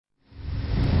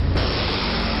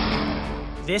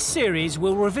This series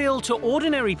will reveal to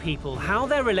ordinary people how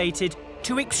they're related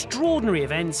to extraordinary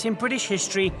events in British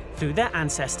history through their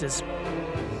ancestors.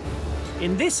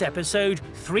 In this episode,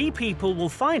 3 people will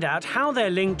find out how they're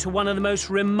linked to one of the most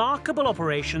remarkable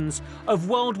operations of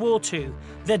World War II,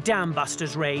 the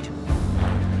Dambusters raid.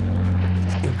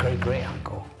 Your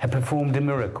great-great-uncle had performed a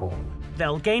miracle.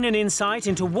 They'll gain an insight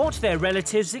into what their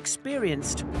relatives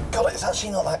experienced. God, it's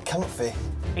actually not that comfy.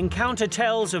 Encounter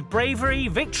tales of bravery,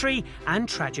 victory and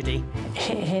tragedy.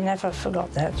 He never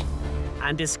forgot that.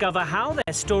 And discover how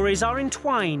their stories are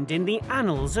entwined in the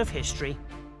annals of history.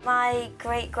 My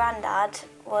great-granddad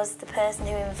was the person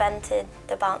who invented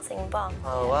the bouncing bomb.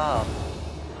 Oh, wow.